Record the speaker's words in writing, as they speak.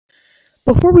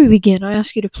Before we begin, I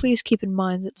ask you to please keep in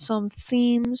mind that some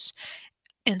themes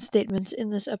and statements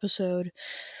in this episode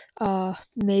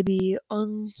may be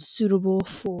unsuitable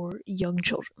for young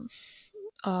children.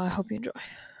 I hope you enjoy.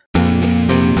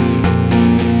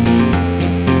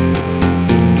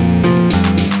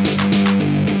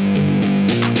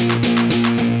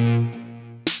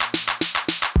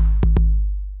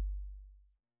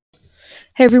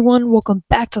 Hey everyone, welcome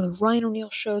back to the Ryan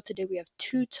O'Neill Show. Today we have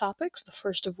two topics, the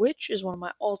first of which is one of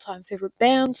my all-time favorite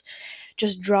bands.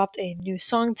 Just dropped a new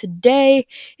song today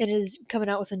and is coming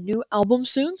out with a new album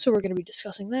soon, so we're going to be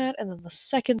discussing that. And then the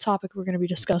second topic we're going to be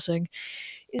discussing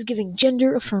is giving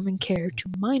gender-affirming care to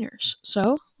minors.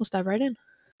 So, let's dive right in.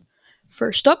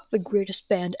 First up, the greatest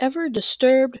band ever,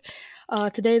 Disturbed.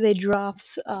 Today they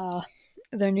dropped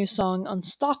their new song,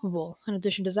 Unstoppable. In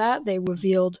addition to that, they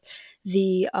revealed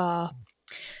the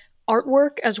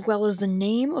artwork as well as the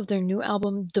name of their new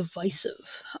album, Divisive.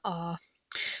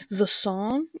 The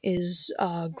song is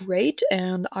great,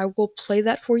 and I will play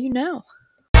that for you now.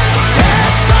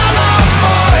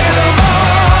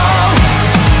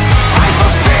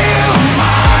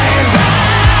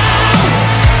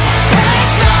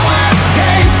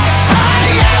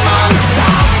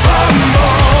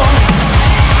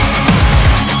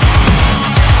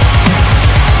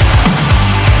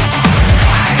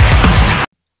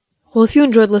 Well, if you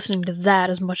enjoyed listening to that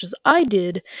as much as I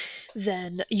did,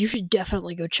 then you should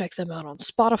definitely go check them out on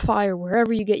Spotify or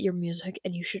wherever you get your music,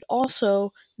 and you should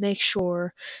also make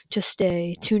sure to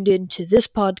stay tuned in to this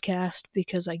podcast,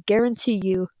 because I guarantee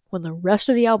you, when the rest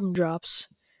of the album drops,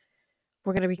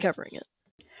 we're going to be covering it.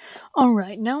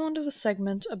 Alright, now onto the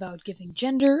segment about giving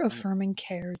gender-affirming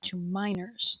care to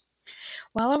minors.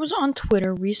 While I was on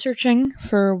Twitter researching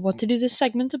for what to do this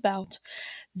segment about,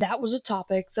 that was a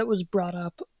topic that was brought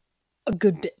up a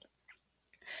good bit.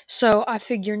 So I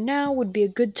figure now would be a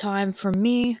good time for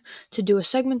me to do a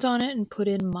segment on it and put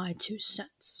in my 2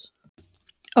 cents.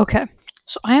 Okay,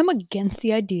 so I am against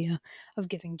the idea of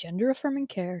giving gender-affirming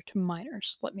care to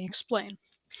minors. Let me explain.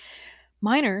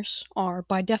 Minors are,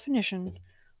 by definition,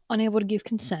 unable to give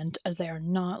consent as they are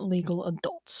not legal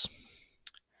adults.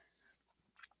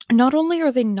 Not only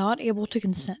are they not able to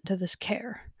consent to this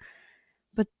care,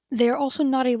 but they are also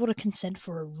not able to consent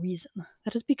for a reason.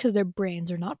 That is because their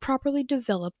brains are not properly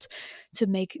developed to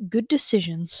make good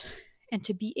decisions and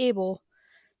to be able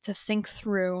to think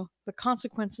through the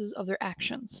consequences of their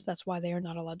actions. That's why they are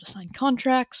not allowed to sign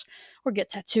contracts or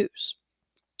get tattoos.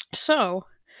 So,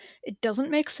 it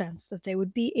doesn't make sense that they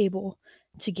would be able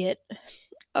to get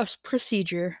a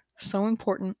procedure so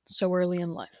important so early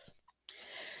in life.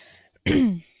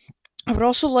 I would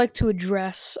also like to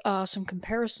address some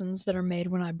comparisons that are made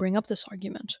when I bring up this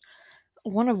argument.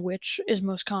 One of which is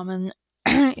most common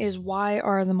is, why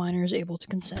are the minors able to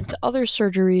consent to other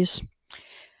surgeries?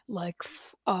 Like,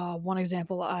 one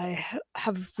example I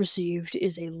have received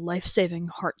is a life-saving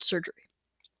heart surgery.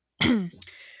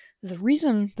 The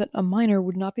reason that a minor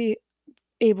would not be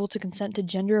able to consent to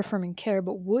gender-affirming care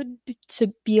but would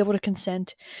to be able to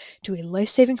consent to a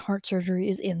life-saving heart surgery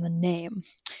is in the name.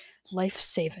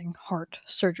 Life-saving heart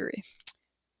surgery.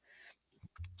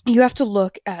 You have to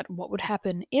look at what would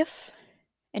happen if,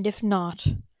 and if not,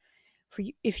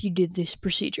 if you did this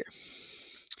procedure.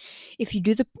 If you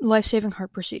do the life-saving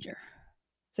heart procedure,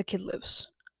 the kid lives.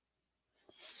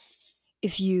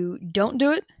 If you don't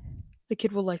do it, the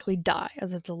kid will likely die,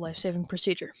 as it's a life-saving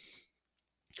procedure.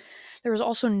 There is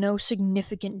also no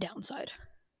significant downside.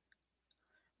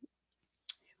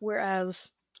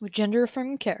 Whereas with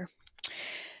gender-affirming care,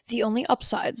 the only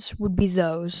upsides would be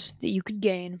those that you could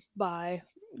gain by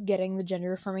getting the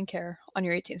gender-affirming care on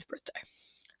your 18th birthday.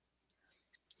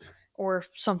 Or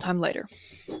sometime later.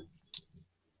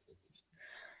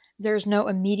 There's no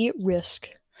immediate risk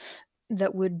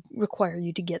that would require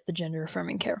you to get the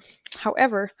gender-affirming care.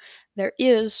 However, there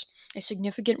is a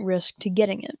significant risk to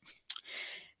getting it.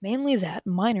 Mainly that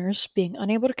minors, being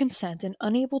unable to consent and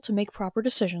unable to make proper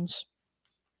decisions,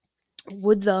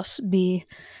 would thus be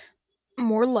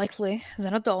more likely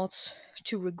than adults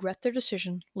to regret their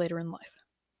decision later in life.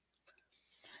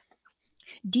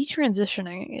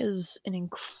 Detransitioning is an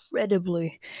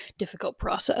incredibly difficult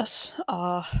process,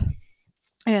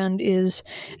 and is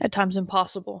at times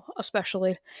impossible,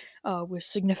 especially with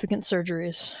significant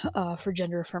surgeries for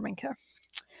gender-affirming care.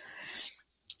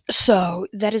 So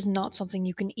that is not something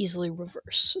you can easily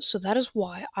reverse. So that is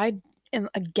why I am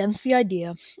against the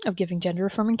idea of giving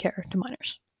gender-affirming care to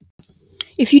minors.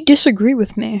 If you disagree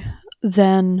with me,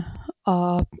 then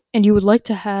and you would like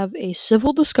to have a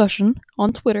civil discussion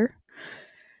on Twitter,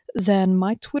 then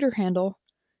my Twitter handle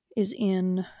is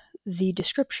in the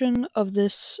description of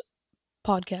this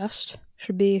podcast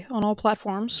should be on all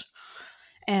platforms,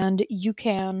 and you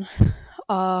can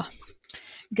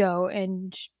go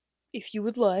and, if you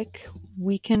would like,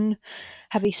 we can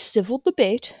have a civil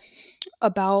debate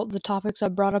about the topics I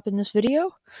brought up in this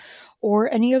video,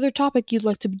 or any other topic you'd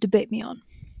like to debate me on.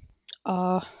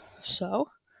 So,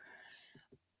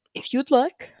 if you'd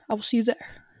like, I will see you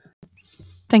there.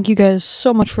 Thank you guys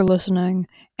so much for listening,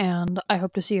 and I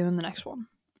hope to see you in the next one.